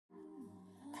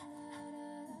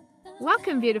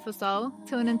Welcome, beautiful soul,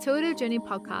 to an Intuitive Journey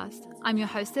podcast. I'm your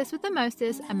hostess with the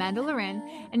mostest, Amanda Loren,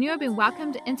 and you have been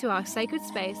welcomed into our sacred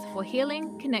space for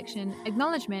healing, connection,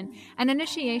 acknowledgement, and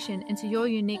initiation into your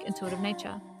unique intuitive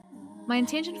nature. My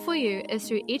intention for you is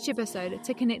through each episode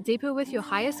to connect deeper with your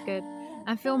highest good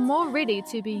and feel more ready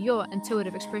to be your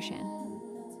intuitive expression.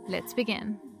 Let's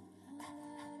begin.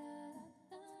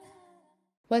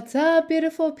 What's up,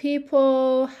 beautiful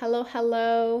people? Hello,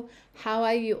 hello. How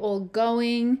are you all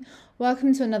going?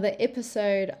 Welcome to another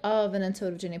episode of an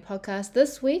Intuitive Journey podcast.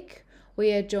 This week,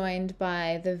 we are joined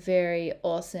by the very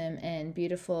awesome and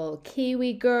beautiful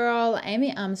Kiwi girl,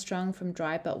 Amy Armstrong from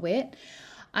Dry But Wet.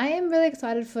 I am really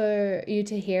excited for you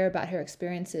to hear about her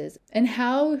experiences and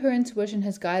how her intuition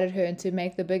has guided her to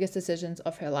make the biggest decisions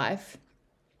of her life,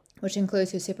 which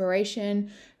includes her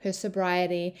separation, her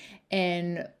sobriety,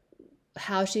 and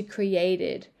how she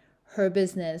created her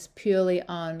business purely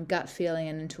on gut feeling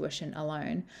and intuition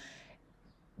alone.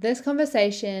 This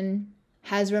conversation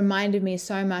has reminded me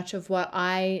so much of what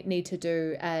I need to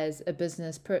do as a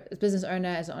business owner,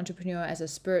 as an entrepreneur, as a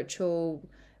spiritual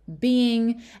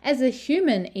being, as a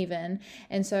human even.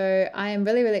 And so I am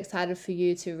really, really excited for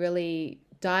you to really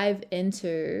dive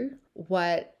into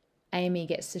what Amy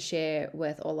gets to share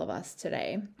with all of us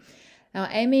today. Now,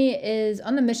 Amy is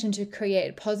on a mission to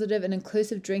create positive and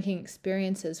inclusive drinking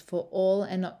experiences for all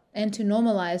and to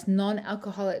normalize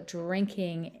non-alcoholic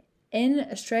drinking in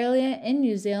Australia, in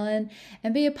New Zealand,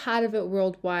 and be a part of it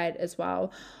worldwide as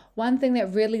well. One thing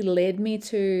that really led me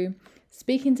to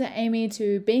speaking to Amy,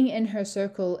 to being in her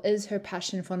circle, is her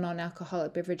passion for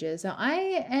non-alcoholic beverages. Now,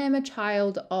 I am a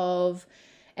child of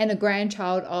and a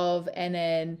grandchild of and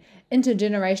an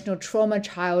intergenerational trauma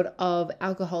child of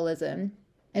alcoholism.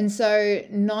 And so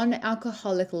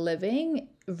non-alcoholic living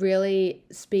really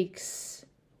speaks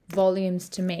volumes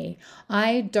to me.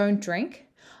 I don't drink.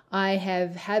 I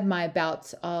have had my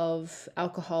bouts of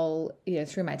alcohol,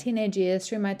 through my teenage years,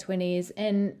 through my 20s,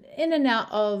 and in and out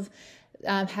of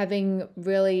having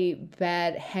really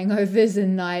bad hangovers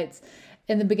and nights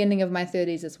in the beginning of my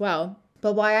 30s as well.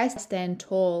 But why I stand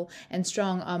tall and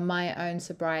strong on my own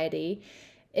sobriety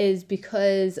is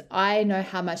because I know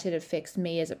how much it affects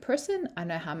me as a person. I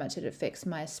know how much it affects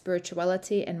my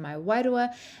spirituality and my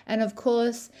wairua. And of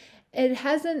course, it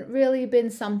hasn't really been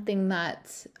something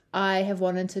that I have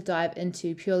wanted to dive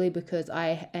into purely because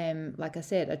I am, like I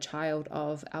said, a child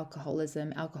of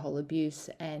alcoholism, alcohol abuse,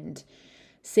 and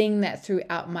seeing that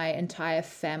throughout my entire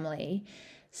family.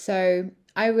 So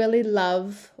I really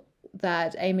love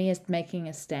that Amy is making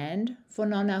a stand for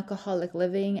non-alcoholic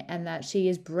living, and that she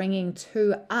is bringing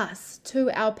to us,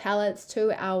 to our palates,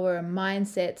 to our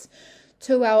mindsets,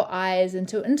 to our eyes,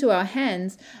 and into our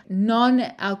hands,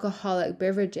 non-alcoholic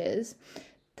beverages,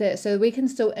 so we can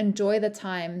still enjoy the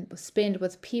time spent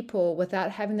with people without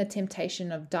having the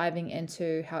temptation of diving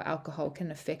into how alcohol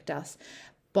can affect us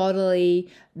bodily,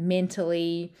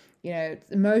 mentally,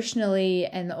 emotionally,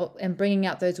 and bringing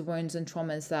out those wounds and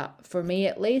traumas that, for me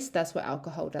at least, that's what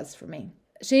alcohol does for me.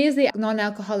 She is the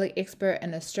non-alcoholic expert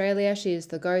in Australia. She is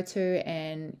the go-to,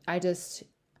 and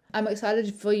I'm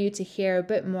excited for you to hear a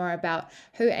bit more about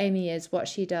who Amy is, what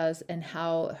she does, and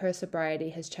how her sobriety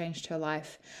has changed her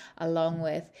life, along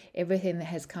with everything that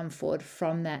has come forward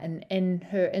from that and in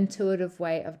her intuitive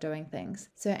way of doing things.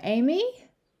 So Amy,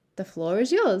 the floor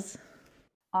is yours.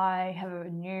 I have a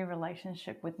new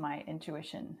relationship with my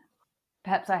intuition.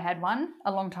 Perhaps I had one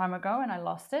a long time ago and I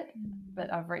lost it,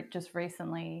 but I've just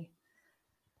recently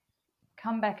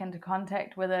come back into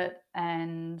contact with it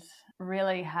and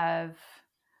really have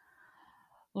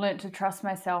learnt to trust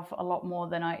myself a lot more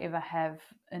than I ever have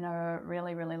in a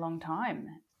really, really long time.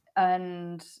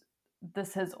 And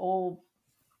this has all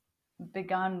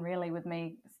begun really with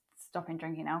me stopping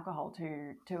drinking alcohol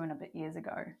two and a bit years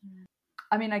ago.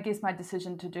 I mean, I guess my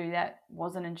decision to do that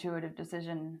was an intuitive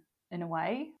decision in a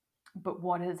way, but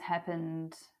what has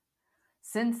happened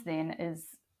since then is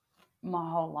my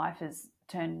whole life has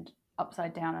turned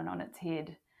upside down and on its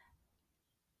head.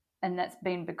 And that's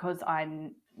been because I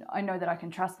know that I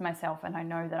can trust myself, and I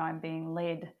know that I'm being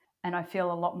led, and I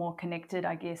feel a lot more connected,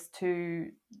 I guess, to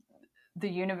the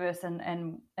universe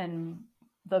and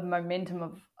the momentum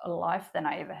of a life than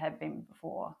I ever have been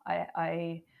before.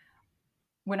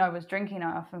 When I was drinking,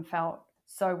 I often felt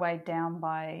so weighed down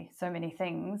by so many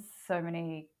things, so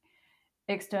many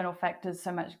external factors,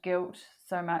 so much guilt,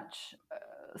 so much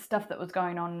stuff that was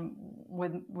going on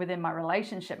within my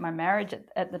relationship, my marriage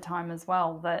at the time as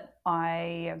well, that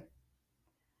I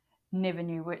never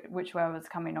knew which way I was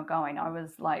coming or going. I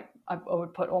was like, I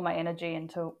would put all my energy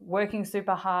into working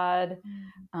super hard.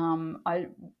 I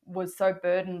was so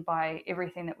burdened by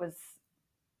everything that was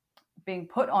being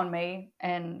put on me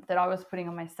and that I was putting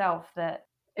on myself, that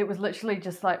it was literally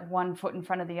just like one foot in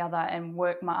front of the other and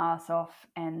work my ass off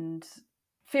and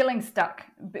feeling stuck,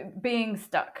 being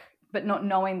stuck, but not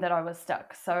knowing that I was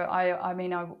stuck. So I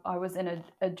was in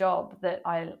a job that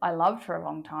I loved for a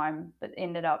long time, but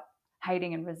ended up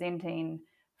hating and resenting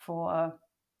for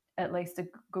at least a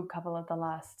good couple of the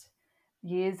last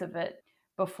years of it,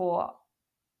 before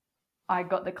I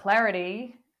got the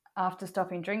clarity after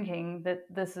stopping drinking that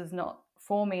this is not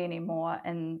for me anymore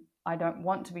and I don't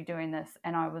want to be doing this.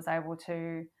 And I was able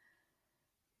to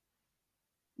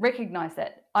recognize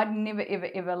that. I'd never, ever,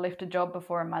 ever left a job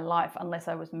before in my life unless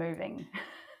I was moving.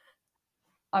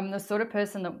 I'm the sort of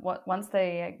person that once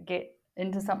they get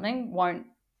into something, won't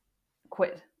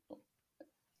quit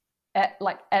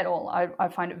at all. I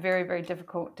find it very, very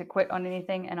difficult to quit on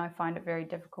anything, and I find it very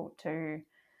difficult to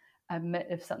admit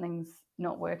if something's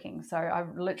not working. So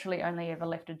I've literally only ever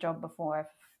left a job before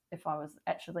if I was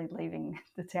actually leaving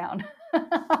the town.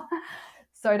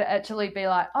 So to actually be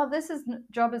like, oh,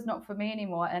 job is not for me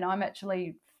anymore, and I'm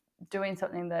actually doing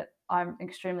something that I'm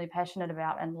extremely passionate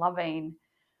about and loving,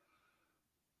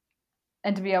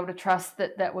 and to be able to trust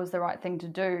that that was the right thing to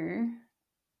do,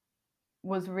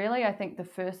 was really, I think, the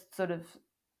first sort of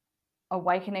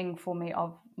awakening for me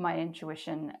of my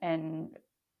intuition and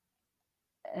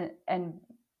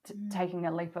taking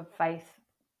a leap of faith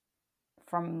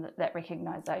from that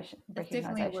recognition.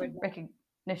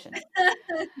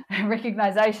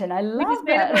 Recognition. I love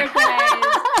that.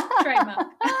 Trademark.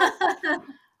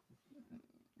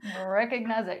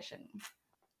 Recognition.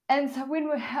 And so when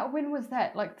was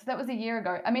that? Like, that was a year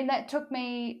ago. I mean, that took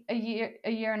me a year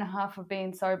and a half of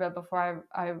being sober before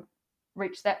I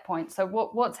reached that point. So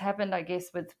what's happened, I guess,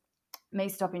 with me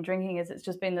stopping drinking is it's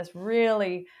just been this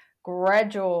really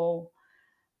gradual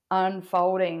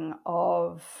unfolding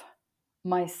of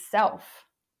myself,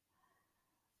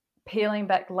 peeling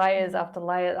back layers after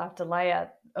layer after layer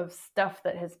of stuff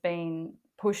that has been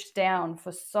pushed down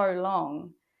for so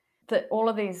long, that all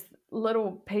of these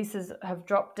little pieces have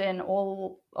dropped in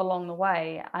all along the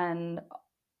way. And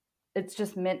it's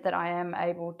just meant that I am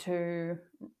able to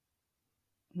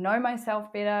know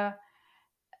myself better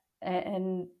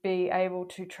and be able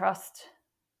to trust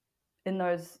in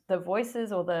the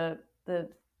voices, or the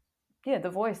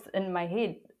voice in my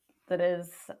head that is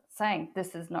saying,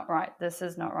 this is not right, this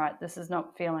is not right, this is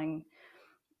not feeling,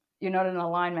 you're not in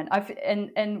alignment.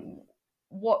 And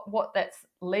what that's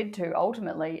led to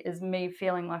ultimately is me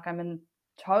feeling like I'm in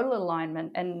total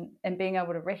alignment, and being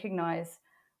able to recognize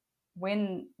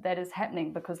when that is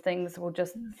happening, because things will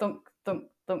just thunk, thunk,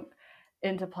 thunk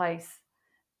into place,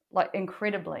 like,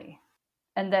 incredibly.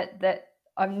 And that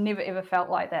I've never ever felt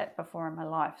like that before in my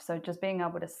life. So just being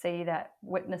able to see that,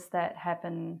 witness that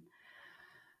happen,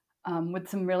 with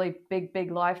some really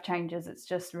big life changes, it's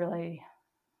just really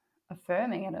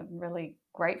affirming, and I'm really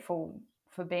grateful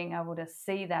for being able to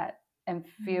see that and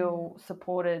feel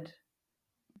supported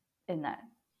in that.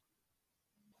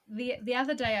 The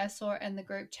other day I saw in the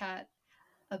group chat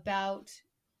about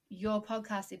your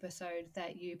podcast episode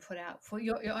that you put out for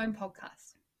your own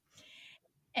podcast.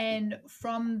 And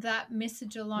from that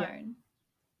message alone,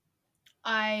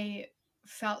 I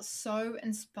felt so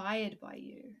inspired by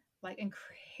you, like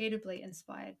incredibly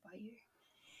inspired by you.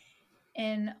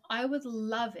 And I would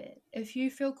love it if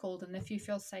you feel called, and if you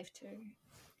feel safe to,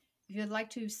 if you'd like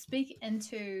to speak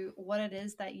into what it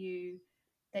is that you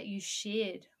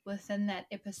shared within that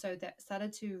episode that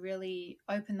started to really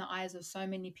open the eyes of so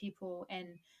many people,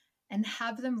 and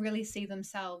have them really see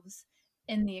themselves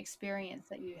in the experience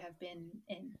that you have been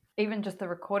in. Even just the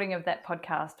recording of that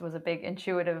podcast was a big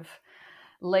intuitive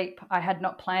leap. I had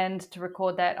not planned to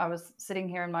record that. I was sitting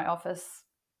here in my office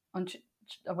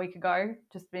a week ago,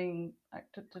 just being like,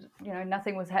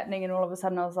 nothing was happening, and all of a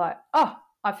sudden I was like, oh,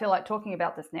 I feel like talking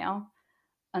about this now.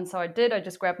 And so I did. I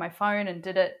just grabbed my phone and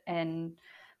did it, and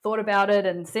thought about it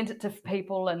and sent it to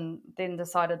people, and then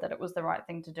decided that it was the right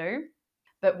thing to do.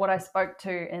 But what I spoke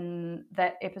to in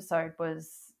that episode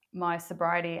was my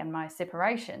sobriety and my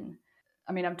separation.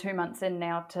 I mean, I'm 2 months in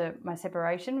now to my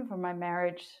separation from my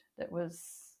marriage that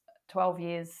was 12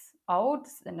 years old,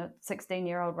 in a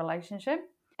 16-year-old relationship.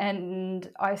 And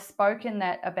I spoke in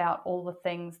that about all the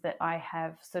things that I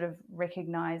have sort of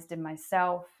recognized in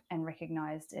myself and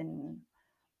recognized in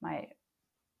my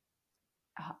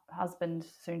husband,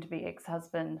 soon to be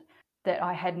ex-husband, that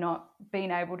I had not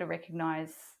been able to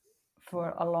recognize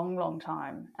for a long, long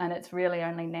time. And it's really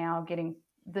only now, getting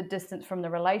the distance from the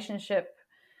relationship,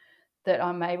 that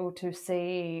I'm able to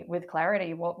see with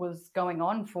clarity what was going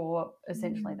on for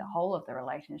essentially the whole of the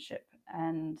relationship.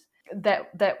 And that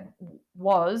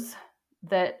was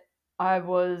that I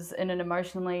was in an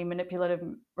emotionally manipulative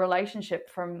relationship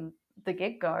from the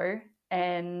get-go,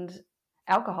 and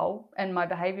alcohol and my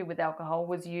behavior with alcohol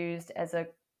was used as a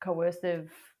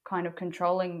coercive kind of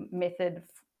controlling method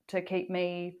to keep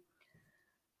me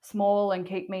small and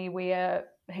keep me where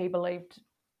he believed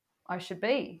I should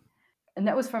be. And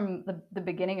that was from the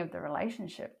beginning of the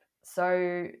relationship.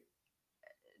 So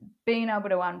being able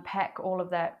to unpack all of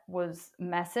that was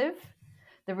massive.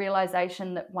 The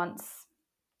realization that once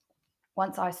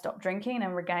I stopped drinking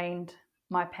and regained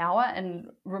my power and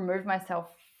removed myself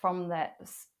from that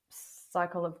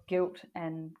cycle of guilt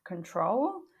and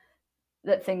control,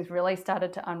 that things really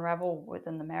started to unravel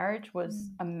within the marriage was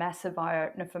a massive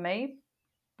eye-opener for me,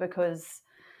 because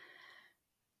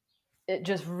it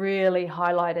just really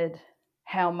highlighted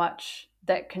how much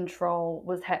that control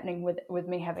was happening with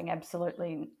me having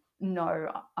absolutely no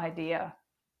idea.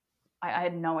 I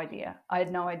had no idea. I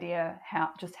had no idea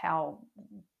how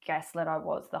gaslit I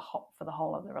was for the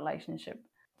whole of the relationship.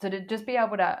 So to just be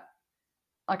able to,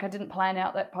 like, I didn't plan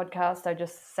out that podcast. I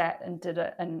just sat and did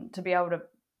it, and to be able to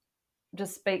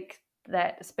just speak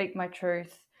my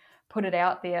truth, put it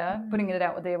out there. Putting it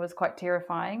out there was quite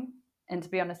terrifying. And to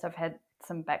be honest, I've had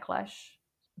some backlash,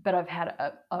 but I've had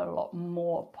a lot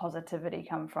more positivity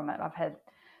come from it. I've had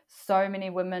so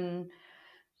many women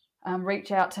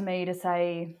reach out to me to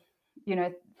say,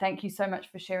 thank you so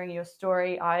much for sharing your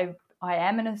story. I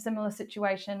am in a similar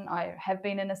situation. I have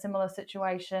been in a similar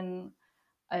situation,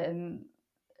 and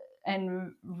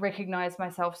recognize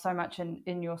myself so much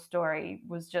in your story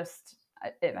was just,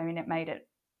 it made it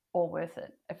all worth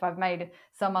it. If I've made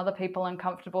some other people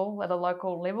uncomfortable at a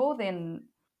local level, then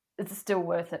it's still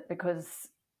worth it, because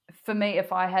for me,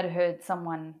 if I had heard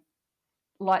someone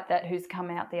like that who's come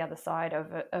out the other side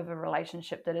of a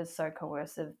relationship that is so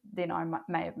coercive, then I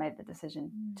may have made the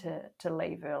decision to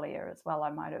leave earlier as well.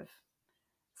 I might have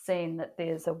seen that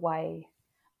there's a way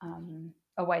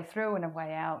through and a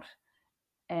way out.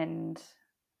 And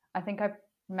I think I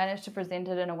managed to present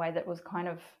it in a way that was kind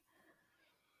of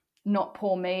not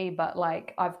poor me, but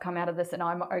like, I've come out of this and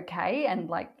I'm okay, and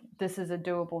like, this is a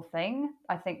doable thing.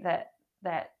 I think that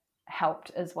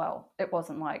helped as well. It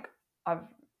wasn't like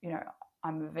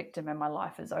I'm a victim and my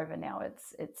life is over now.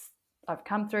 It's I've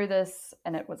come through this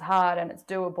and it was hard and it's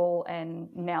doable, and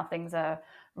now things are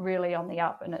really on the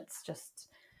up, and it's just,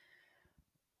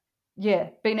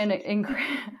 been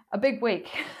a big week.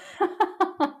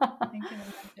 I can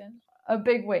imagine. A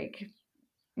big week.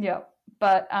 Yeah.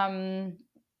 But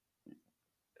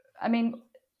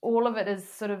all of it is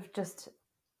sort of just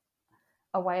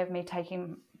a way of me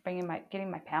getting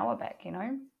my power back,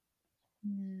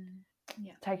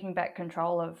 taking back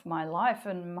control of my life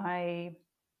and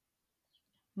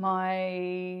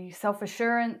my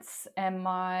self-assurance and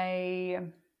my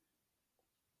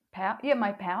power.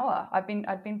 My power. I'd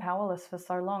been powerless for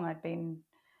so long. I'd been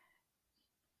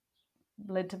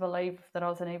led to believe that I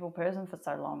was an evil person for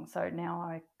so long. So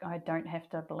now I don't have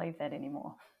to believe that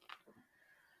anymore.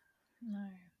 No,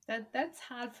 that's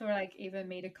hard for like even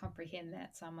me to comprehend,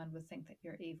 that someone would think that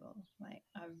you're evil. Like,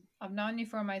 I've known you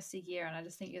for almost a year, and I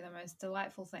just think you're the most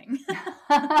delightful thing.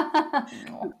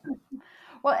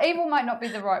 Well, evil might not be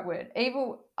the right word.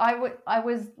 Evil. I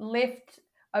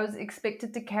was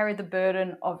expected to carry the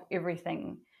burden of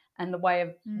everything, and the way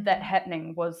of that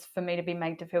happening was for me to be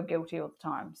made to feel guilty all the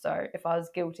time. So if I was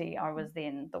guilty, I was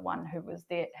then the one who was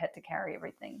there, had to carry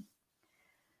everything.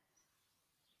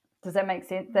 Does that make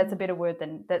sense? That's a better way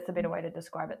to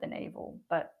describe it than evil.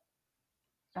 But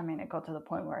it got to the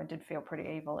point where I did feel pretty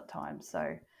evil at times.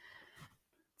 So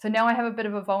now I have a bit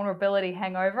of a vulnerability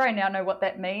hangover. I now know what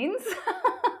that means.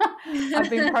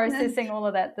 I've been processing all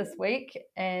of that this week,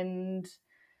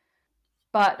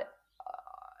 but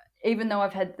even though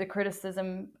I've had the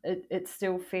criticism, it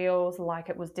still feels like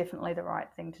it was definitely the right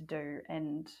thing to do,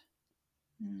 and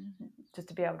just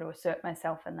to be able to assert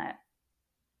myself in that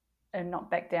and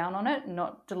not back down on it,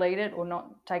 not delete it or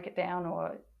not take it down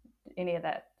or any of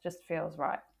that, just feels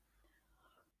right.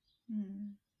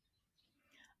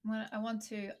 I want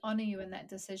to honor you in that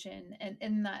decision, and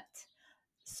in that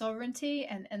sovereignty,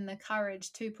 and in the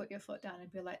courage to put your foot down and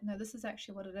be like, no, this is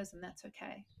actually what it is, and that's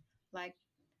okay. Like,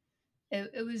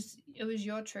 it was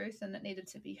your truth, and it needed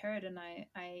to be heard, and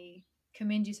I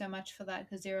commend you so much for that,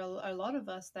 because there are a lot of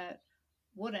us that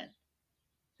wouldn't,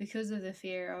 because of the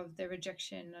fear of the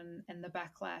rejection and the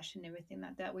backlash and everything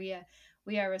like that. We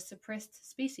are a suppressed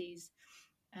species,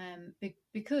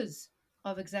 because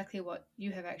of exactly what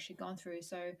you have actually gone through.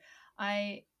 So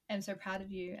I am so proud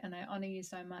of you, and I honor you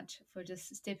so much for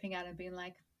just stepping out and being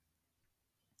like,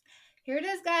 here it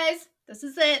is, guys. This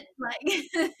is it. Like,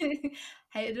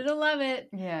 hate it or love it.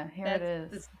 Yeah, here it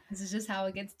is. This is just how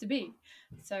it gets to be.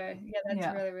 So yeah, that's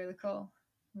Yeah. really, really cool.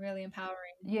 Really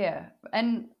empowering. Yeah.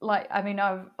 And like, I mean,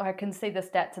 I can see the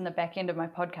stats in the back end of my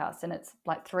podcast, and it's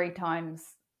like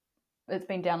it's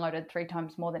been downloaded 3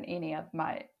 times more than any of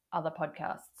my other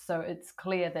podcasts. So it's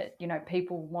clear that, you know,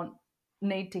 people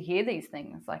need to hear these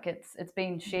things. Like it's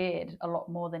been shared a lot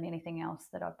more than anything else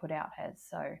that I've put out has.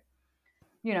 So,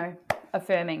 you know,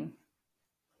 affirming.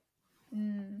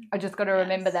 I just got to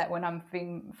remember that when I'm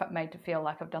being made to feel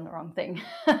like I've done the wrong thing.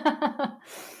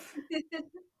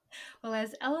 Well,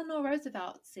 as Eleanor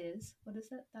Roosevelt says, what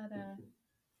is it? That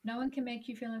no one can make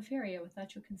you feel inferior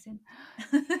without your consent.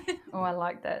 Oh, I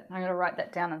like that. I'm going to write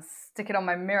that down and stick it on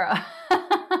my mirror.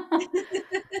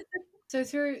 So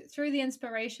through the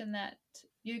inspiration that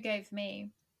you gave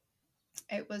me,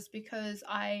 it was because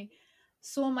I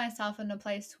saw myself in a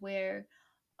place where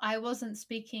I wasn't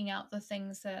speaking out the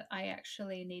things that I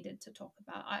actually needed to talk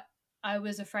about. I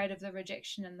was afraid of the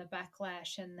rejection and the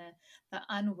backlash and the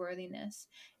unworthiness.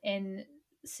 And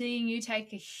seeing you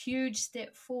take a huge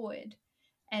step forward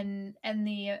and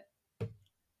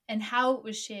how it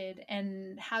was shared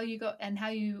and how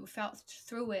you felt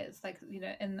through it, like, you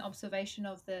know, in observation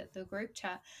of the group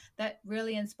chat, that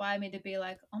really inspired me to be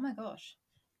like, oh my gosh,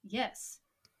 yes,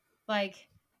 like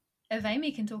if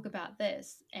Amy can talk about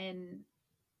this and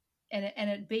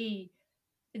it be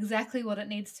exactly what it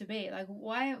needs to be, like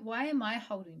why am I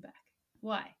holding back?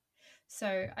 Why?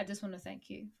 So I just want to thank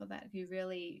you for that. You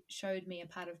really showed me a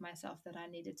part of myself that I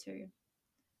needed to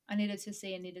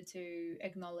see and needed to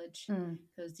acknowledge.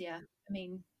 Because yeah, I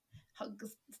mean,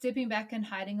 stepping back and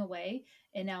hiding away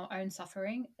in our own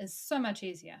suffering is so much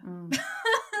easier.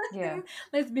 Yeah.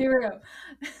 Let's be real.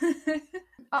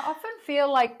 I often feel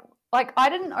like I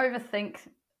didn't overthink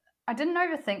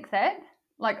that.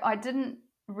 Like I didn't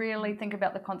really think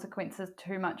about the consequences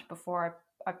too much before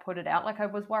I put it out. Like I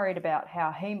was worried about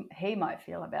how he might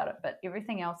feel about it, but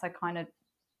everything else I kind of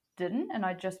didn't, and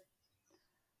I just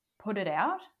put it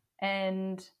out.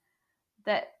 And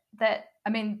that I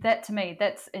mean, that to me,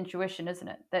 that's intuition, isn't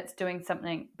it? That's doing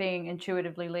something, being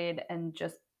intuitively led and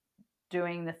just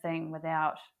doing the thing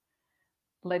without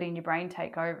letting your brain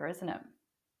take over, isn't it?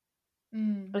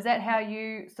 Is that how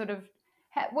you sort of,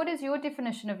 what is your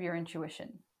definition of your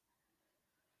intuition?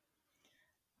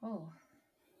 Oh,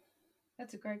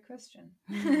 that's a great question.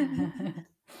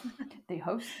 The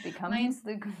host becomes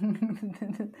the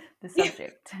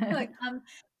subject. Like,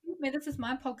 this is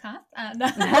my podcast. No.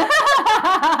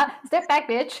 Step back,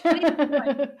 bitch.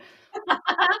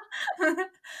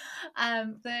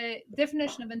 The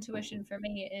definition of intuition for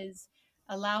me is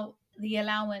the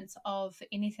allowance of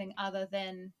anything other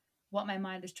than what my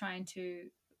mind is trying to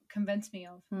convince me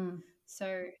of.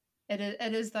 So it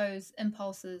is those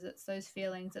impulses, it's those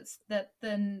feelings, it's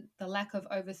then the lack of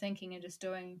overthinking and just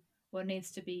doing what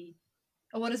needs to be,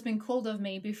 or what has been called of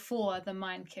me before the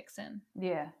mind kicks in.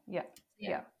 Yeah.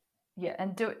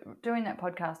 And doing that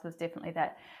podcast was definitely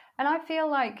that. And I feel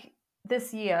like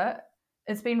this year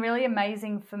it's been really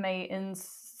amazing for me in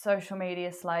social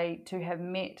media, Slay, to have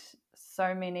met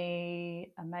so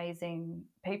many amazing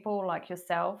people like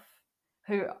yourself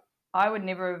who I would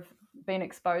never have been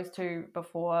exposed to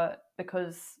before,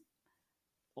 because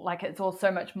like it's all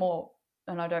so much more,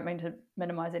 and I don't mean to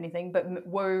minimize anything, but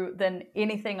woo than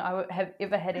anything I would have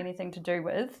ever had anything to do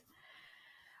with.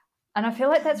 And I feel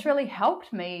like that's really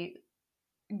helped me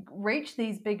reach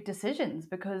these big decisions,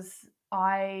 because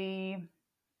I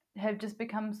have just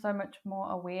become so much more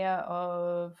aware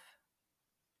of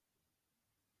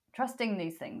trusting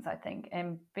these things, I think,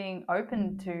 and being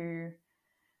open to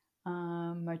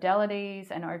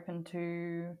modalities and open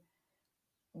to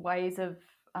ways of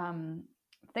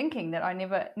thinking that I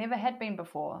never had been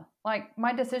before. Like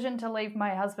my decision to leave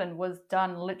my husband was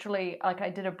done literally, like I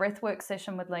did a breathwork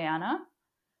session with Liana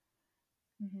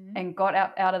and got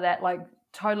out of that, like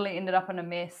totally ended up in a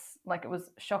mess. Like it was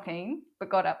shocking, but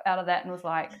got out of that and was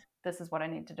like, this is what I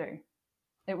need to do.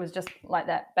 It was just like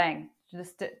that, bang,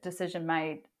 just decision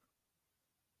made.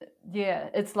 Yeah,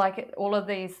 it's like all of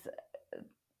these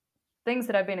things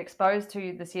that I've been exposed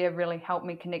to this year really helped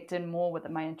me connect in more with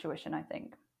my intuition, I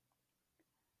think,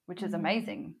 which is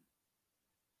amazing.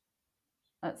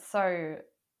 It's so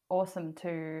awesome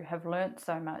to have learnt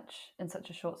so much in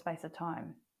such a short space of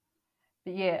time.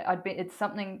 But yeah, it's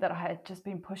something that I had just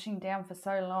been pushing down for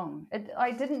so long.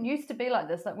 I didn't used to be like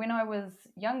this. Like when I was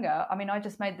younger, I mean, I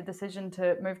just made the decision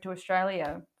to move to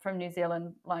Australia from New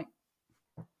Zealand. Like,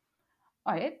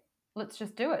 oh yeah, let's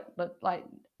just do it. Like,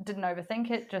 didn't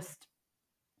overthink it. Just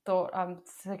thought I'm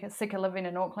sick of living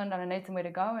in Auckland and I need somewhere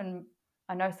to go, and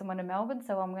I know someone in Melbourne,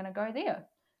 so I'm going to go there,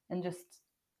 and just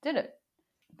did it.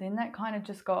 Then that kind of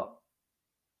just got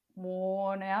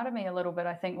worn out of me a little bit,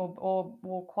 I think,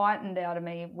 or quietened out of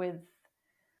me with,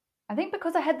 I think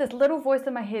because I had this little voice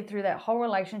in my head through that whole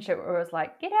relationship where it was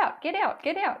like, get out, get out,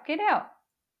 get out, get out.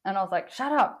 And I was like,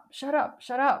 shut up, shut up,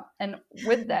 shut up. And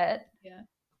with that,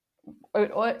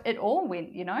 it all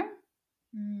went, you know?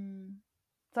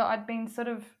 So I'd been sort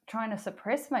of trying to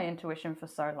suppress my intuition for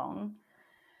so long.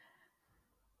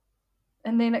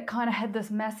 And then it kind of had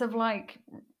this massive like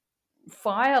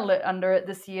fire lit under it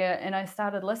this year, and I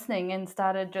started listening and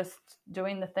started just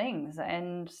doing the things,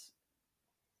 and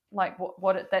like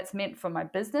that's meant for my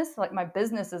business. Like my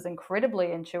business is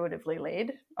incredibly intuitively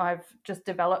led. I've just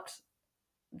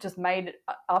made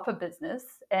up a business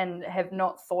and have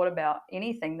not thought about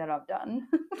anything that I've done.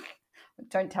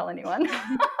 Don't tell anyone.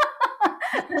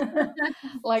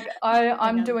 Like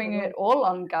I'm doing it all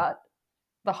on gut,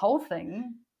 the whole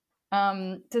thing,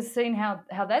 to seeing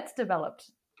how that's developed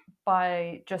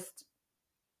by just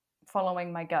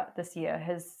following my gut this year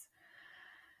is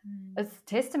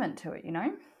testament to it, you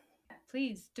know.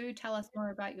 Please do tell us more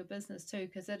about your business too,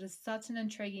 because it is such an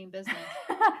intriguing business.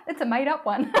 It's a made up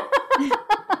one.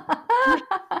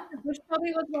 Which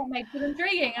probably was what makes it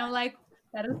intriguing. I'm like,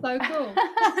 that is so cool.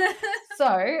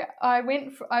 So I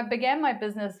began my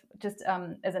business just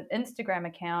as an Instagram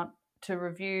account to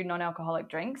review non-alcoholic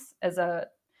drinks.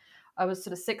 I was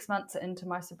sort of 6 months into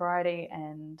my sobriety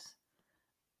and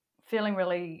feeling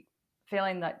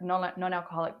that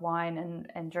non-alcoholic wine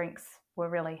and drinks were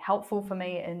really helpful for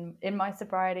me in my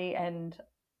sobriety, and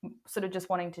sort of just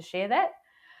wanting to share that.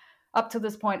 Up to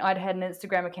this point, I'd had an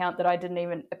Instagram account that I didn't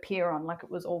even appear on. Like, it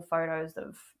was all photos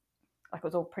of, like, it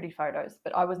was all pretty photos,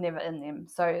 but I was never in them.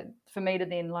 So for me to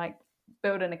then like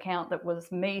build an account that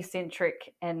was me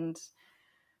centric and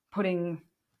putting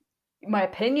my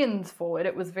opinions forward,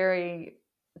 it was very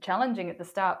challenging at the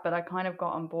start, but I kind of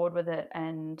got on board with it,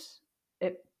 and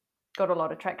it got a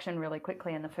lot of traction really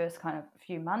quickly in the first kind of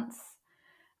few months.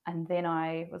 And then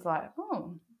I was like,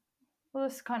 oh, well,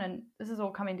 this is all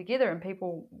coming together and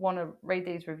people want to read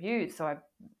these reviews. So I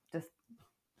just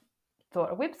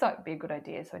thought a website would be a good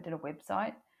idea. So I did a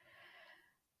website.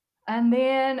 And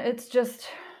then it's just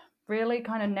really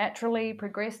kind of naturally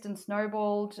progressed and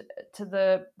snowballed to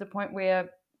the point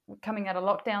where, coming out of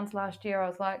lockdowns last year, I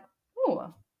was like,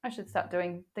 oh, I should start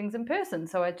doing things in person.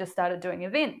 So I just started doing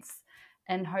events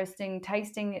and hosting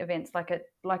tasting events, like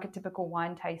a typical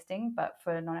wine tasting, but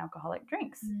for non-alcoholic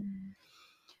drinks.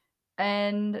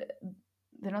 And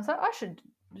then I was like, I should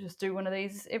just do one of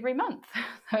these every month.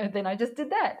 So then I just did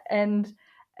that. And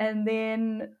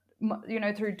then, you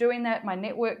know, through doing that, my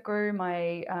network grew,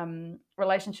 my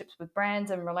relationships with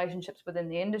brands and relationships within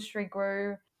the industry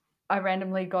grew. I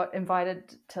randomly got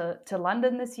invited to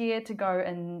London this year to go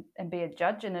and be a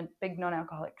judge in a big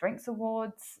non-alcoholic drinks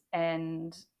awards.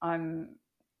 And I'm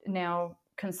now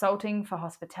consulting for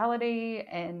hospitality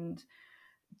and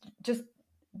just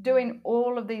doing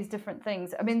all of these different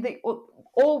things. I mean,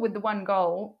 all with the one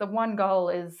goal. The one goal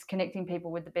is connecting people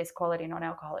with the best quality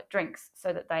non-alcoholic drinks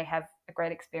so that they have a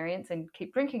great experience and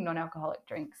keep drinking non-alcoholic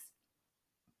drinks.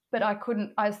 But I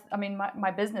mean,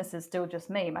 my business is still just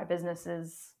me. My business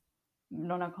is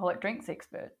non-alcoholic drinks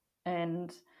expert,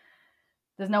 and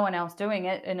there's no one else doing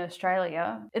it in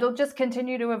Australia. It'll just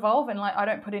continue to evolve, and like, I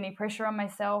don't put any pressure on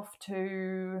myself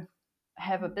to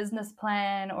have a business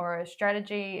plan or a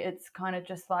strategy. It's kind of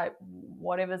just like,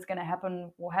 whatever's going to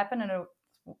happen will happen, and it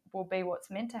will be what's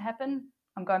meant to happen.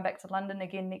 I'm going back to London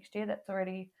again next year. That's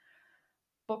already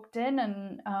booked in,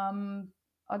 and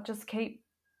I'll just keep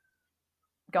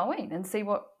going and see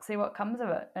what comes of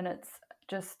it. And it's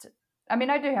just, I mean,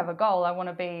 I do have a goal. I want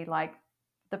to be like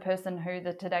the person who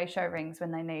the Today Show rings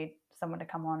when they need someone to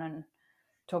come on and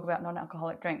talk about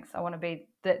non-alcoholic drinks. I want to be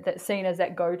that seen as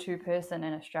that go-to person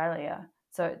in Australia.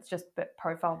 So it's just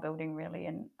profile building really,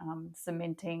 and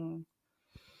cementing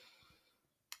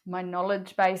my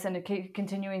knowledge base and to keep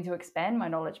continuing to expand my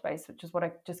knowledge base, which is what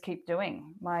I just keep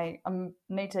doing. I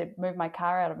need to move my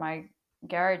car out of my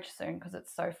garage soon because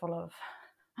it's so full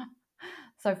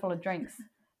of drinks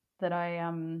that I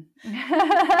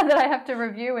that I have to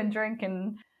review and drink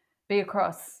and be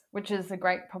across, which is a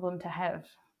great problem to have.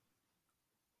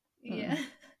 Yeah.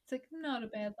 It's like, not a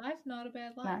bad life. No.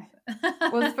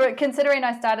 Well, considering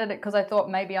I started it because I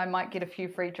thought maybe I might get a few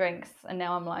free drinks, and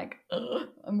now I'm like,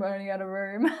 I'm running out of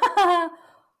room. Now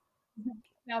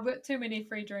I've got too many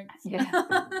free drinks. Yeah.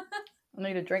 I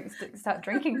need a drink to start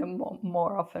drinking them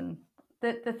more often.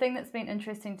 The thing that's been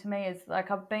interesting to me is,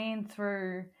 like, I've been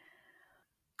through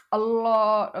a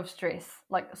lot of stress,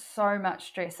 like so much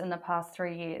stress in the past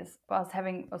 3 years. I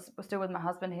was still with my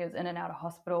husband. He was in and out of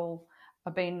hospital.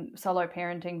 I've been solo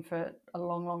parenting for a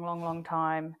long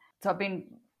time. So I've been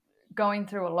going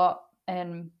through a lot,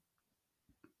 and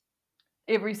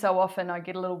every so often I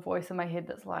get a little voice in my head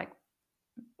that's like,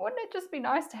 wouldn't it just be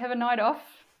nice to have a night off,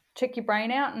 check your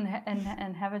brain out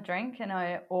and have a drink? And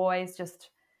I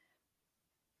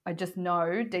just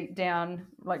know deep down,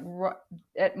 like right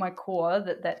at my core,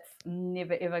 that that's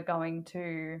never ever going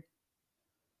to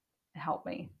help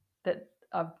me. That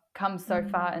I've come so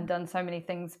far and done so many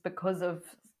things because of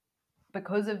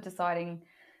deciding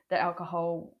that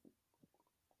alcohol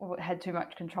had too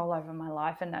much control over my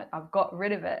life, and that I've got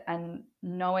rid of it, and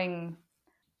knowing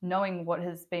what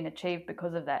has been achieved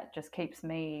because of that just keeps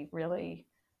me really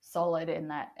solid in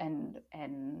that,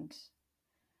 and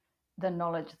the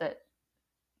knowledge that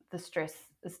the stress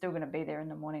is still going to be there in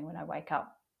the morning when I wake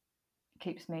up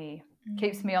keeps me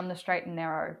on the straight and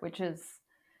narrow, which is,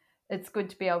 it's good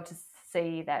to be able to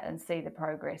see that and see the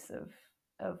progress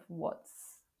of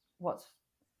what's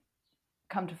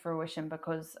come to fruition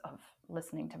because of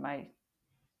listening to my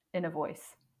inner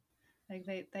voice. Like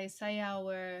they say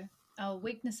our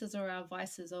weaknesses or our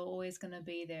vices are always going to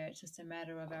be there. It's just a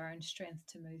matter of our own strength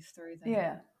to move through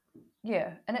them.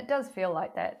 Yeah, and it does feel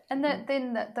like that. And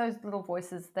that those little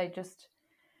voices, they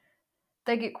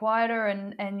get quieter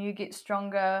and you get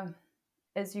stronger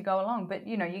as you go along. But,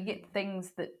 you get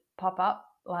things that pop up,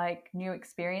 like new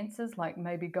experiences, like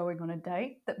maybe going on a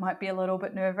date that might be a little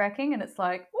bit nerve-wracking, and it's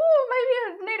like, oh, maybe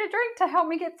I need a drink to help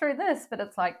me get through this. But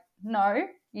it's like, no,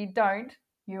 you don't.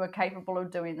 You are capable of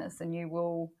doing this, and you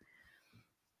will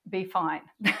be fine.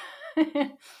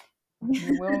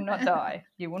 You will not die.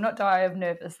 You will not die of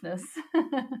nervousness.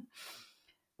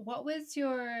 What was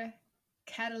your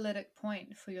catalytic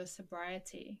point for your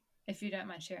sobriety, if you don't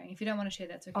mind sharing? If you don't want to share,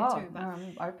 that's okay too. But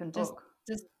open book.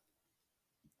 Just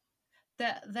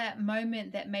that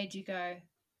moment that made you go,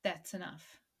 that's enough.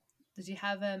 Did you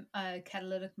have a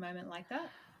catalytic moment like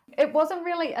that? It wasn't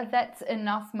really a that's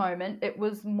enough moment. It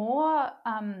was more,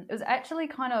 it was actually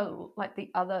kind of like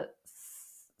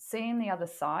seeing the other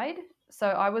side. So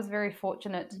I was very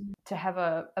fortunate to have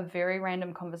a very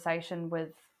random conversation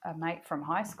with a mate from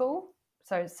high school.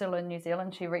 So still in New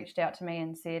Zealand, she reached out to me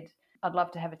and said, I'd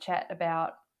love to have a chat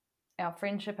about our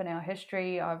friendship and our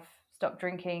history. I've stopped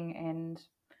drinking and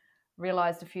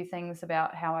realized a few things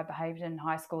about how I behaved in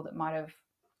high school that might have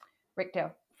wrecked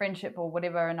our friendship or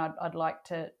whatever, and I'd like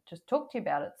to just talk to you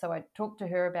about it. So I talked to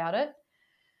her about it.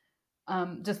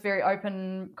 Just very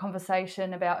open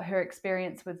conversation about her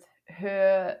experience with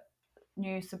her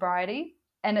new sobriety.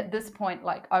 And at this point,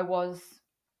 like, I was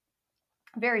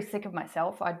very sick of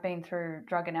myself. I'd been through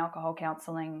drug and alcohol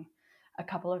counseling a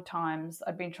couple of times.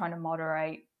 I'd been trying to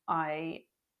moderate. I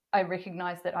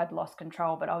recognized that I'd lost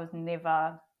control, but I was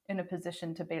never in a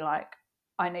position to be like,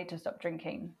 I need to stop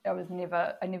drinking. I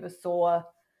never saw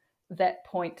that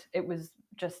point. It was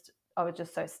just, I was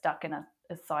just so stuck in a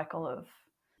cycle of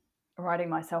writing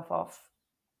myself off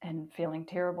and feeling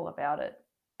terrible about it.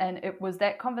 And it was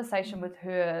that conversation with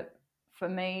her for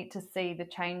me to see the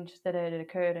change that had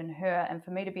occurred in her, and for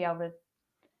me to be able to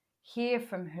hear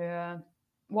from her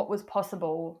what was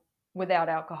possible without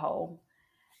alcohol,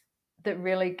 that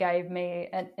really gave me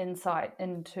an insight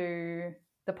into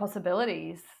the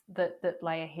possibilities that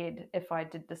lay ahead if I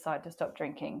did decide to stop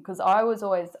drinking. Because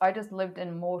I just lived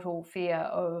in mortal fear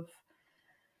of,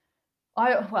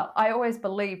 I always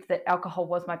believed that alcohol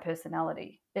was my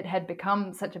personality. It had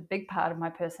become such a big part of my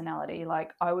personality.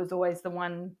 Like, I was always the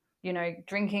one,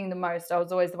 drinking the most. I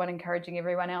was always the one encouraging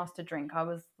everyone else to drink. I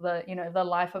was the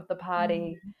life of the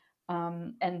party.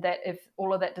 And that if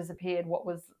all of that disappeared, what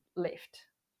was left?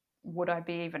 Would I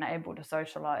be even able to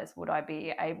socialize? Would I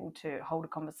be able to hold a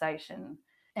conversation?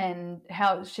 And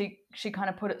how she kind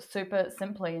of put it super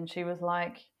simply, and she was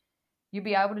like, you'll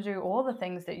be able to do all the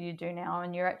things that you do now,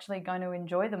 and you're actually going to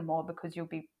enjoy them more because you'll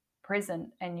be present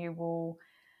and you will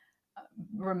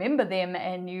remember them,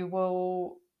 and you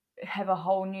will have a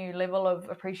whole new level of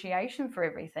appreciation for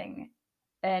everything.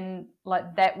 And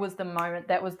like, that was the moment,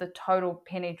 that was the total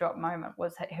penny drop moment,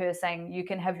 was her saying, you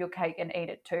can have your cake and eat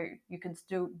it too. You can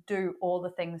still do all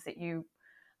the things that you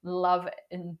love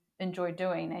and enjoy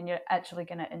doing, and you're actually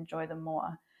going to enjoy them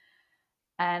more.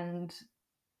 And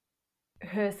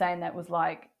her saying that was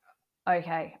like,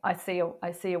 okay, I see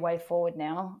a way forward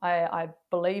now. I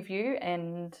believe you,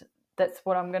 and that's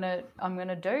what I'm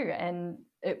gonna do. And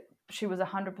she was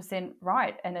 100%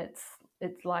 right. And it's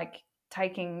like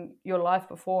taking your life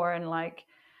before, and like,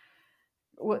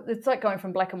 it's like going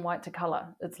from black and white to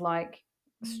color. It's like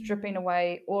stripping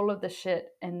away all of the shit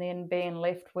and then being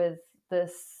left with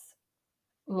this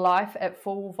life at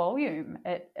full volume,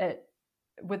 at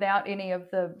without any of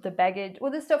the baggage.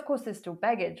 Well, there's still, of course, there's still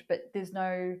baggage, but there's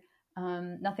no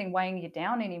nothing weighing you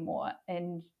down anymore,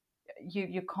 and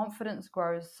your confidence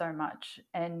grows so much,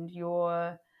 and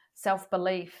your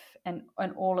self-belief, and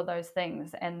all of those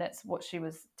things. And that's what she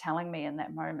was telling me in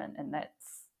that moment. And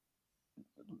that's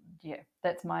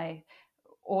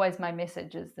always my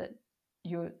message, is that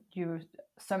you're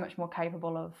so much more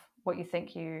capable of what you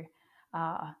think you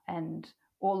are, and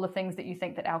all the things that you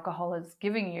think that alcohol is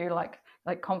giving you, like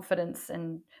confidence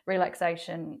and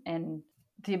relaxation and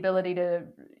the ability to,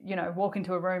 walk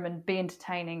into a room and be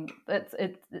entertaining.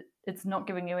 It's not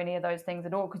giving you any of those things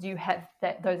at all, because you have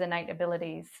those innate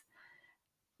abilities.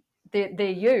 They're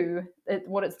you.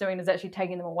 What it's doing is actually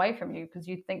taking them away from you, because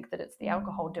you think that it's the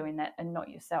alcohol doing that and not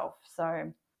yourself.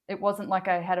 So it wasn't like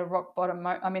I had a rock bottom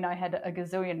I had a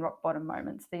gazillion rock bottom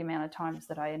moments, the amount of times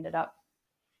that I ended up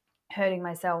hurting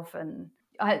myself. And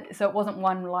so it wasn't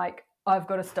one like, I've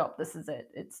got to stop, this is it.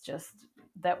 It's just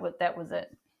that was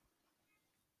it.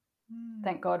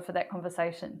 Thank God for that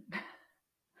conversation.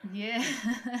 Yeah.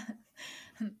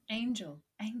 Angel,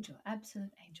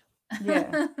 absolute angel.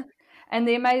 Yeah. And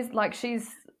the amazing, like,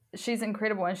 she's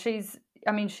incredible. And she's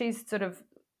sort of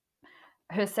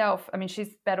herself,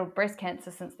 she's battled breast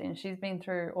cancer since then. She's been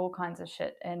through all kinds of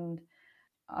shit, and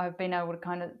I've been able to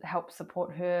kind of help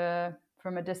support her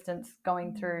from a distance,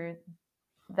 going through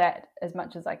that as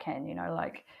much as I can.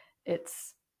 Like,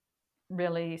 it's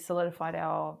really solidified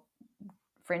our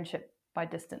friendship by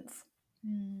distance.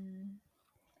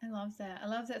 I love that. I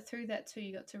love that through that too,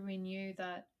 you got to renew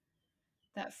that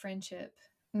friendship.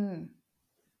 That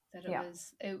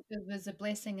it was a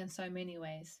blessing in so many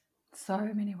ways. So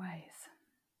many ways.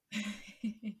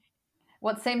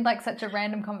 What seemed like such a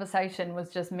random conversation was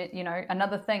just meant,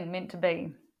 another thing meant to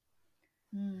be.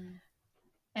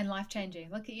 And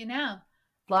life-changing. Look at you now.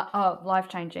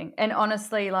 Life-changing. And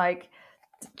honestly, like,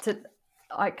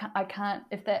 I can't,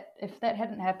 if that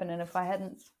hadn't happened, and if I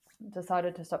hadn't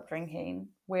decided to stop drinking,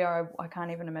 I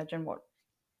can't even imagine what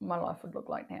my life would look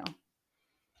like now.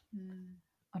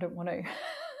 I don't want to.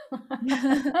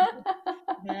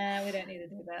 Nah, we don't need to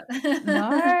do that.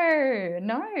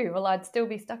 No. Well, I'd still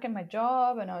be stuck in my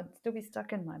job, and I'd still be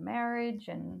stuck in my marriage,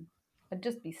 and I'd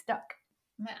just be stuck.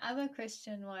 My other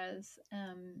question was,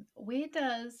 where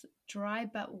does dry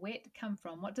but wet come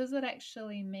from? What does it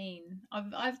actually mean?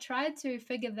 I've tried to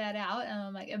figure that out, and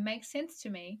I'm like, it makes sense to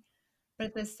me, but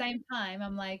at the same time,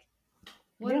 I'm like,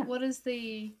 what is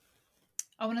the,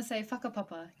 I want to say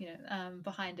whakapapa,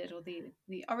 behind it, or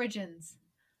the origins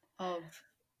of.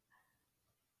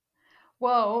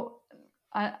 Well,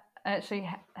 I actually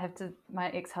have to. My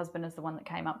ex-husband is the one that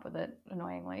came up with it,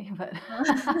 annoyingly. But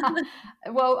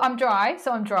well, I'm dry,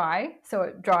 so dry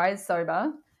is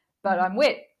sober, but I'm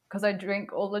wet because I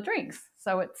drink all the drinks.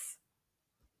 So it's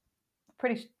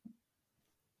pretty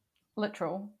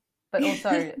literal, but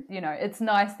also, it's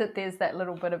nice that there's that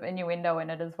little bit of innuendo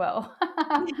in it as well.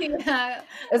 Yeah.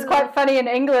 It's quite funny in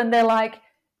England. They're like,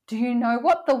 do you know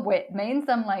what the wet means?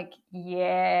 I'm like,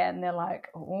 yeah. And they're like,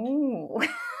 ooh.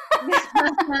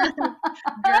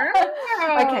 Girl.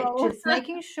 Okay, just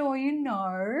making sure you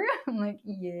know. I'm like,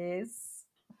 yes.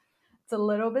 It's a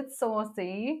little bit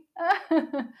saucy.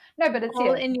 No, but it's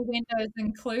all innuendos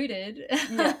included.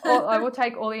 Yeah, I will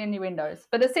take all the innuendos.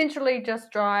 But essentially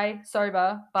just dry,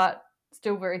 sober, but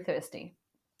still very thirsty.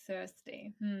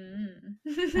 Thirsty.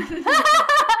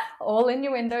 All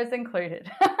innuendos included.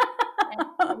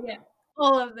 Yeah,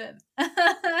 all of them.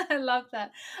 I love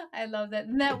that. And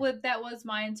that was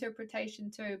my interpretation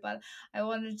too, but I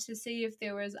wanted to see if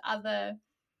there was other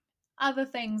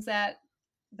things that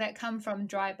come from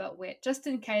dry but wet, just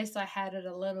in case I had it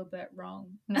a little bit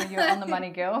wrong. No, you're on the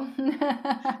money, girl.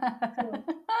 Cool.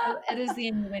 It is the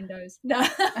innuendos. No.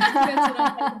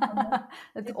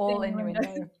 It's all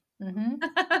innuendo.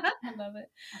 I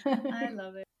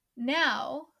love it.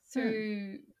 Now,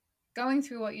 through going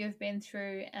through what you've been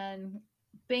through and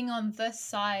being on this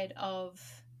side of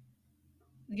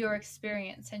your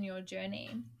experience and your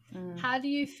journey, how do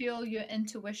you feel your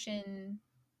intuition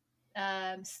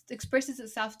expresses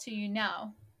itself to you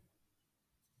now?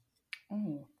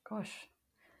 Oh gosh,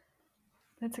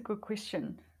 that's a good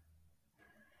question.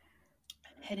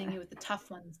 Hitting you with the tough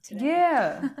ones today.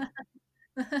 Yeah.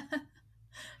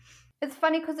 It's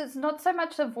funny because it's not so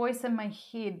much a voice in my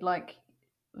head, like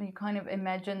you kind of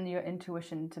imagine your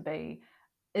intuition to be.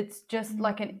 It's just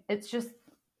like it's just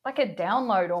like a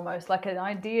download, almost like an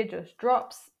idea just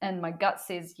drops and my gut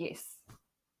says yes.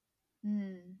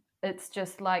 It's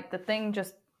just like the thing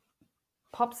just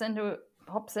pops into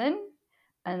pops in,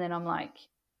 and then I'm like,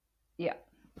 yeah,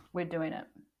 we're doing it.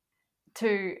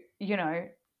 To, you know,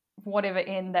 whatever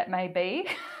end that may be.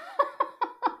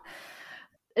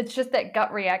 It's just that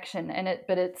gut reaction,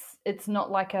 but it's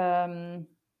not like I'm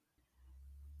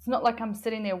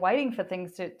sitting there waiting for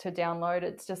things to download.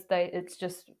 It's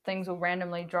just things will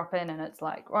randomly drop in, and it's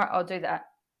like, right, I'll do that.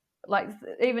 Like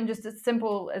even just as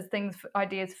simple as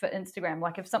ideas for Instagram.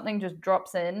 Like if something just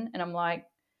drops in and I'm like,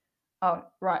 oh,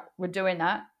 right, we're doing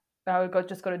that. But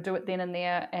just got to do it then and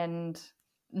there and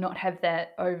not have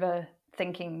that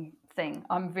overthinking thing.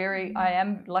 I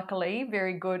am luckily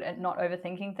very good at not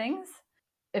overthinking things.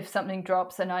 If something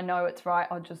drops and I know it's right,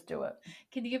 I'll just do it.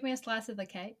 Can you give me a slice of the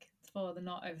cake for the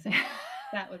not overthinking?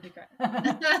 That would be great.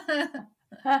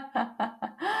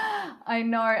 I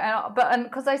know, but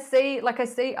because I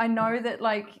know that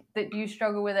that you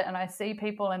struggle with it, and I see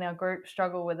people in our group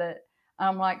struggle with it.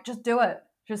 I'm like, just do it.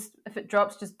 Just if it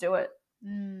drops, just do it.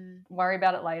 Worry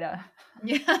about it later.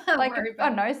 Yeah, like I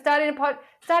don't know, starting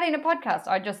a podcast.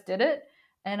 I just did it,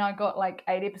 and I got like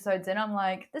 8 episodes in. I'm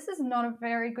like, this is not a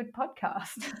very good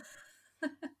podcast.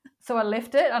 So I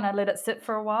left it and I let it sit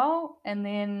for a while, and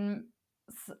then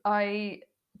I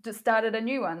just started a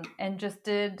new one and just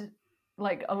did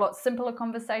like a lot simpler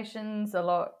conversations, a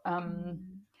lot.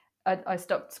 I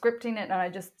stopped scripting it and I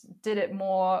just did it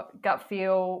more gut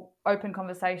feel, open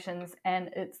conversations, and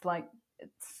it's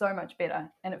so much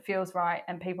better and it feels right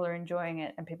and people are enjoying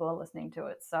it and people are listening to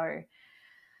it. So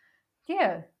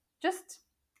yeah, just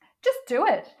do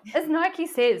it. As Nike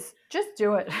says, just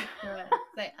do it.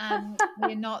 So,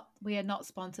 we are not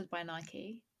sponsored by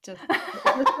Nike. Just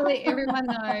literally everyone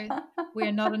knows we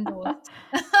are not endorsed.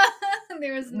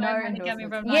 There is no money coming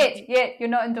from Nike. Yet. You're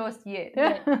not endorsed yet.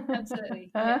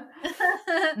 Absolutely. Yeah.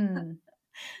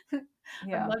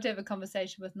 Yeah. I'd love to have a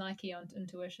conversation with Nike on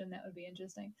intuition. That would be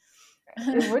interesting.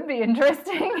 It would be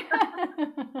interesting.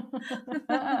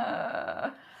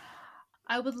 I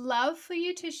would love for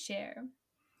you to share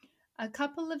a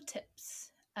couple of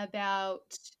tips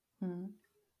about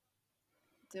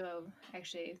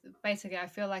basically I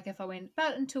feel like if I went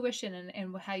about intuition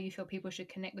and how you feel people should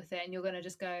connect with it, and you're going to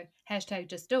just go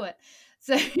 #just do it.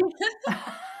 So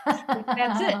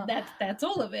that's it. That's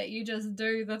all of it. You just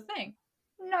do the thing.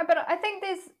 No, but I think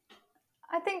there's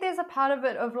a part of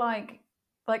it of like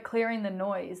clearing the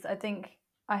noise. I think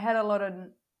I had a lot of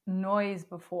noise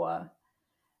before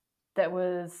that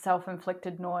was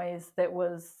self-inflicted noise, that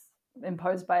was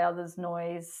imposed by others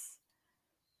noise.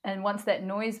 And once that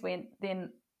noise went,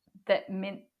 then that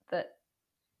meant that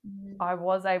I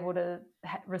was able to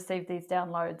receive these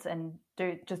downloads and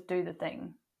do the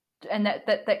thing. And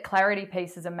that clarity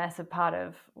piece is a massive part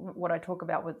of what I talk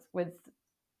about with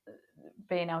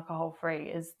being alcohol free,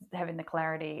 is having the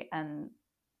clarity. And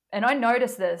I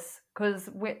notice this because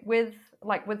with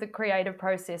the creative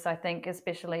process, I think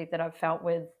especially that I've felt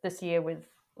with this year with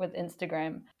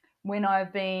Instagram, when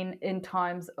I've been in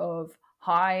times of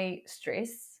high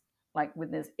stress, like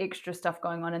when there's extra stuff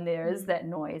going on and there is that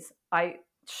noise, I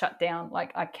shut down.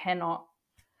 Like I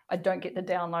don't get the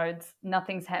downloads,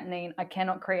 nothing's happening, I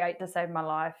cannot create to save my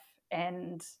life,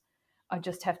 and I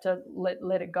just have to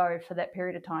let it go for that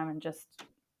period of time and just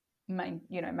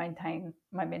maintain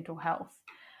my mental health.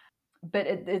 But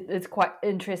it's quite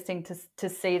interesting to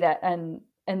see that, and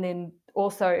then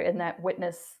also in that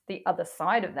witness the other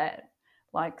side of that.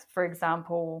 Like for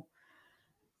example,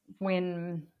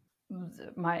 when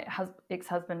my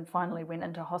ex-husband finally went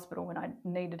into hospital, when I had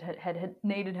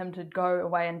needed him to go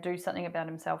away and do something about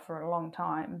himself for a long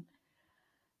time,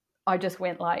 I just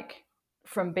went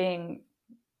from being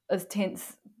a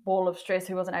tense ball of stress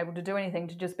who wasn't able to do anything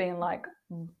to just being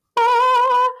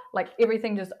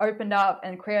everything just opened up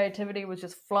and creativity was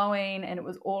just flowing and it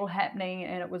was all happening,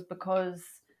 and it was because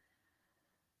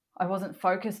I wasn't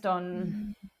focused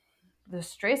on the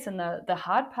stress and the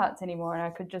hard parts anymore, and I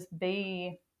could just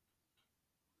be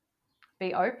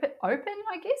open,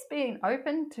 I guess, being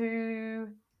open to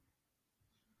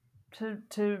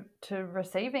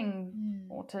receiving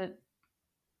or to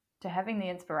having the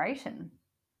inspiration.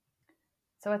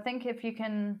 So I think if you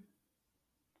can,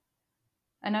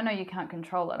 and I know you can't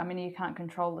control it, I mean, you can't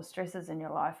control the stresses in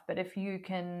your life, but if you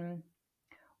can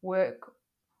work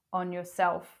on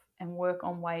yourself and work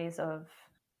on ways of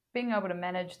being able to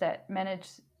manage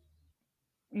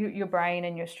your brain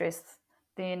and your stress,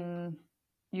 then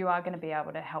you are going to be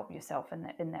able to help yourself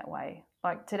in that way.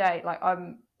 Like today,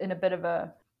 I'm in a bit of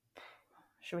a,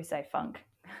 should we say, funk,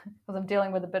 because I'm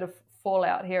dealing with a bit of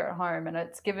fallout here at home, and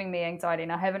it's giving me anxiety,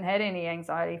 and I haven't had any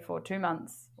anxiety for 2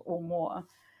 months or more.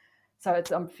 So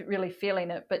I'm really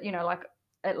feeling it. But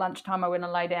at lunchtime I went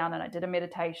and lay down and I did a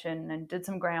meditation and did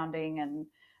some grounding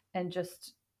and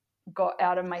just got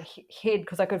out of my head,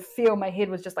 because I could feel my head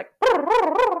was just like,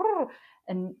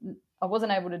 and I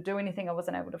wasn't able to do anything. I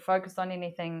wasn't able to focus on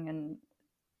anything and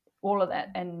all of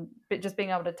that. But just being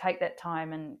able to take that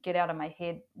time and get out of my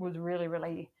head was really,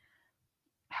 really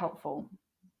helpful.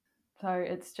 So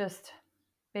it's just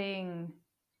being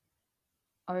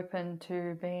open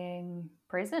to being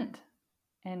present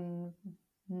and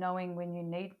knowing when you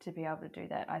need to be able to do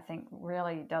that, I think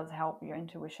really does help your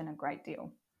intuition a great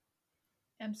deal.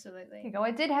 Absolutely. There you go.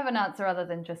 I did have an answer other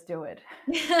than just do it.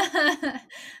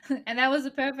 And that was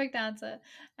a perfect answer.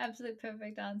 Absolute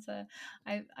perfect answer.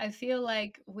 I feel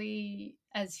like we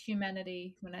as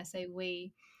humanity, when I say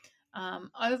we,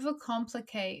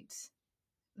 overcomplicate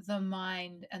the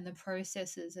mind and the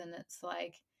processes, and it's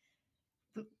like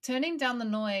turning down the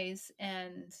noise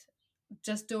and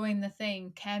just doing the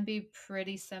thing can be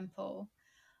pretty simple,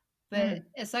 but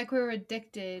it's like we're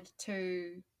addicted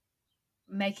to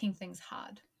making things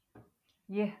hard.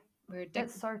 Yeah, we're addicted.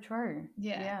 That's so true.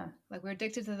 Yeah, like we're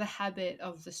addicted to the habit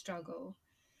of the struggle.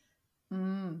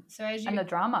 So as you, and the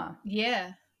drama.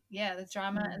 Yeah, the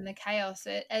drama and the chaos.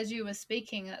 As you were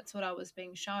speaking, that's what I was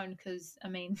being shown, because I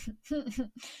mean,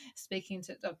 preaching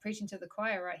to the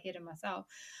choir right here to myself,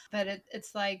 but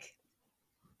it's like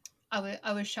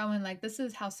I was showing, like, this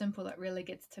is how simple it really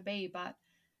gets to be, but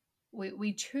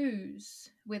we choose,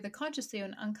 whether consciously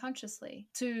or unconsciously,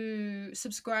 to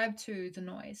subscribe to the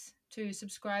noise, to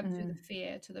subscribe to the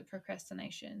fear, to the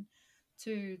procrastination,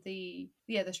 to the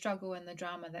struggle and the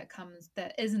drama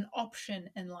that is an option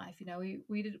in life. You know,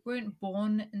 we weren't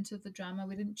born into the drama.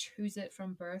 We didn't choose it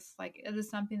from birth. Like, it is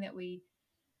something that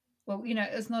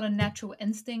it's not a natural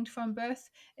instinct from birth.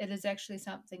 It is actually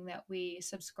something that we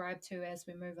subscribe to as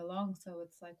we move along. So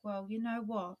it's like, well, you know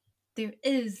what? There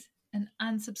is an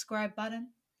unsubscribe button.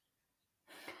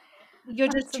 You're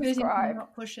just choosing to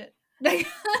not push it.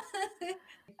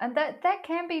 And that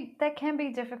can be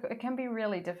difficult. It can be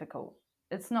really difficult.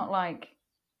 It's not like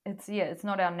it's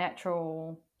not our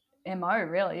natural MO,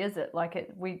 really, is it? Like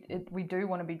we do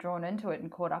want to be drawn into it and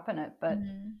caught up in it, but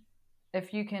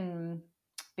if you can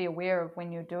be aware of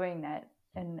when you're doing that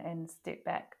and step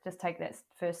back, just take that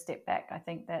first step back, I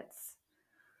think that's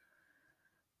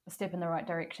a step in the right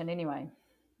direction anyway.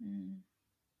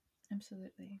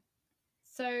 Absolutely.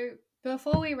 So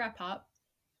before we wrap up,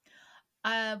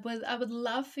 I would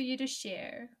love for you to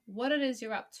share what it is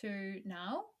you're up to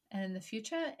now and in the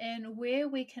future, and where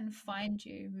we can find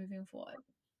you moving forward.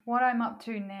 What I'm up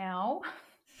to now?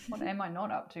 What am I not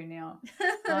up to now?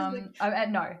 No.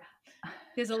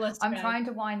 There's a list. I'm trying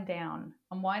to wind down.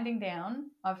 I'm winding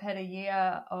down. I've had a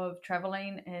year of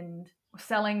traveling and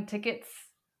selling tickets,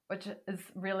 which is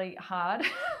really hard.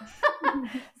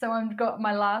 So I've got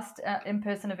my last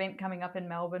in-person event coming up in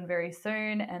Melbourne very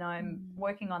soon, and I'm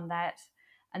working on that.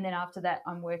 And then after that,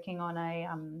 I'm working on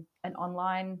an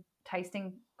online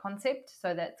tasting concept.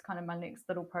 So that's kind of my next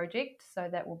little project. So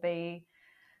that will be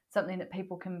something that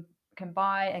people can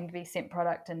buy and be sent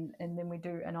product, and then we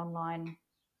do an online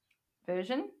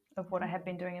version of what I have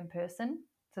been doing in person.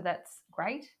 So that's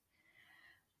great.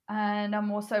 And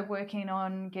I'm also working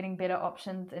on getting better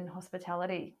options in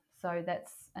hospitality. So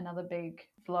that's another big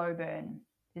slow burn,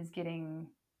 is getting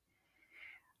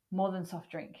more than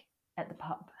soft drink at the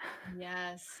pub.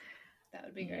 Yes, that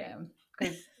would be great. Yeah,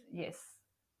 because yes,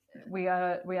 we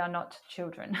are not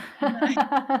children. No.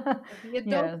 The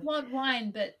adults want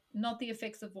wine, but not the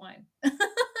effects of wine.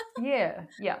 Yeah.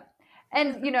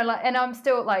 And and I'm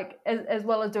still as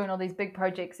well as doing all these big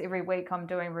projects every week, I'm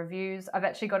doing reviews. I've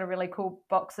actually got a really cool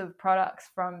box of products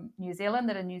from New Zealand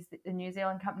that a New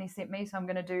Zealand company sent me. So I'm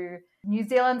going to do New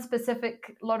Zealand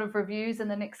specific lot of reviews in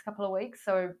the next couple of weeks.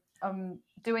 So I'm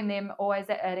doing them, always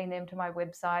adding them to my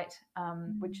website,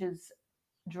 which is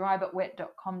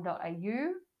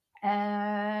drybutwet.com.au.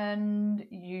 And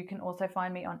you can also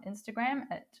find me on Instagram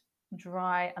at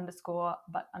dry_but_wet.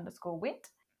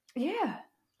 Yeah,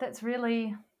 that's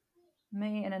really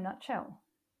me in a nutshell.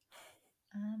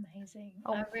 Amazing.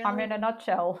 Oh, I'm in a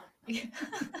nutshell.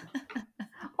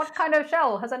 What kind of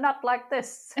shell has a nut like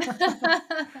this?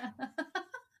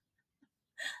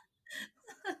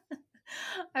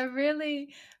 I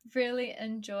really, really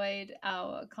enjoyed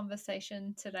our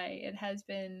conversation today. It has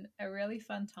been a really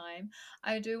fun time.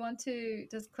 I do want to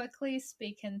just quickly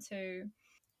speak into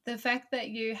the fact that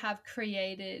you have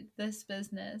created this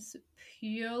business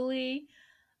purely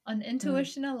on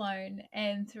intuition alone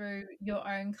and through your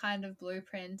own kind of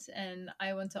blueprint. And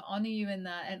I want to honor you in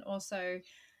that, and also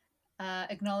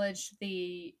acknowledge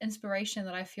the inspiration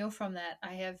that I feel from that.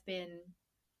 I have been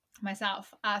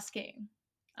myself asking,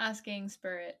 asking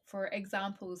Spirit for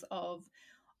examples of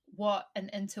what an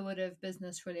intuitive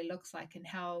business really looks like, and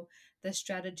how the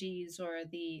strategies or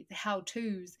the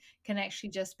how-tos can actually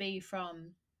just be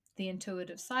from the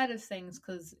intuitive side of things.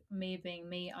 Because me being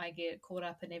me, I get caught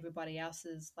up in everybody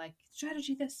else's like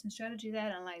strategy this and strategy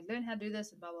that, and like learn how to do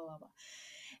this and blah blah blah blah.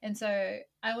 And so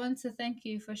I want to thank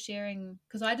you for sharing,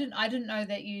 because I didn't know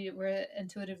that you were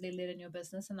intuitively led in your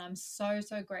business, and I'm so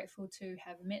grateful to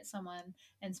have met someone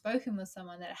and spoken with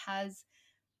someone that has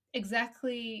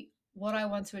exactly what I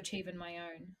want to achieve in my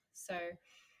own. So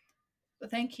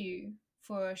thank you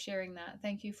for sharing that.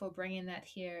 Thank you for bringing that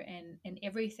here, and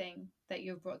everything that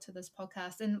you've brought to this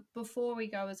podcast. And before we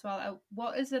go as well,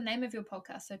 what is the name of your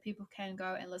podcast so people can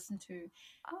go and listen to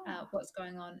what's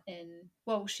going on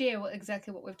share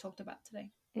exactly what we've talked about today.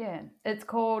 Yeah, it's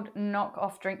called Knock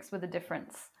Off Drinks with a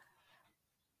Difference.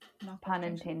 Pun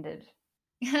intended.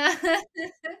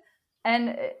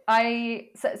 And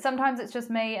sometimes it's just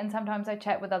me, and sometimes I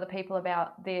chat with other people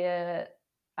about their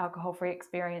alcohol-free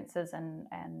experiences,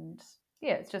 and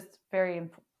yeah, it's just very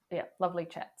lovely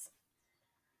chats.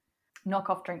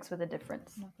 Knock Off Drinks with a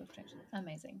Difference. Knock Off Drinks.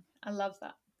 Amazing. I love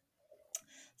that.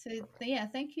 So yeah,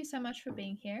 thank you so much for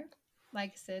being here.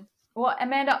 Like I said. Well,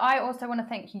 Amanda, I also want to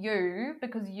thank you,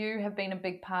 because you have been a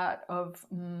big part of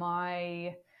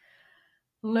my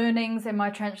learnings and my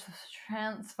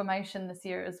transformation this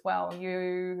year as well.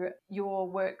 Your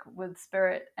work with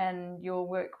Spirit and your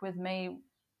work with me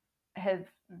have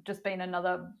just been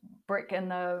another brick in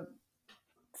the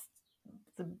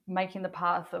making the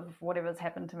path of whatever's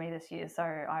happened to me this year. So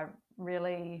I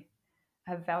really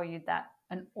have valued that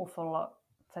an awful lot.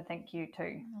 So thank you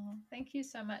too. Oh, thank you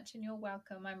so much, and you're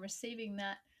welcome. I'm receiving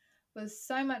that with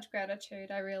so much gratitude.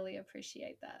 I really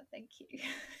appreciate that. Thank you.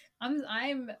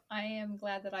 I am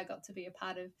glad that I got to be a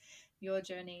part of your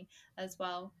journey as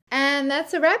well. And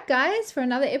that's a wrap, guys, for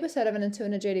another episode of an Into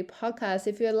a Journey podcast.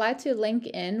 If you'd like to link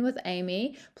in with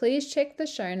Amy, please check the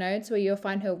show notes where you'll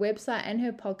find her website and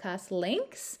her podcast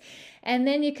links. And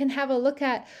then you can have a look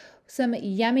at some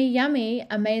yummy,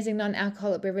 amazing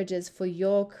non-alcoholic beverages for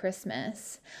your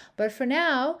Christmas. But for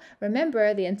now,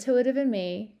 remember, the intuitive in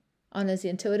me honors the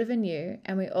intuitive in you,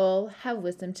 and we all have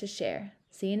wisdom to share.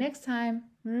 See you next time.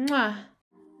 Mwah.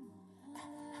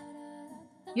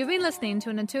 You've been listening to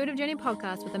an Intuitive Journey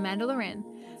podcast with Amanda Loren.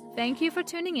 Thank you for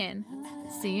tuning in.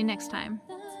 See you next time.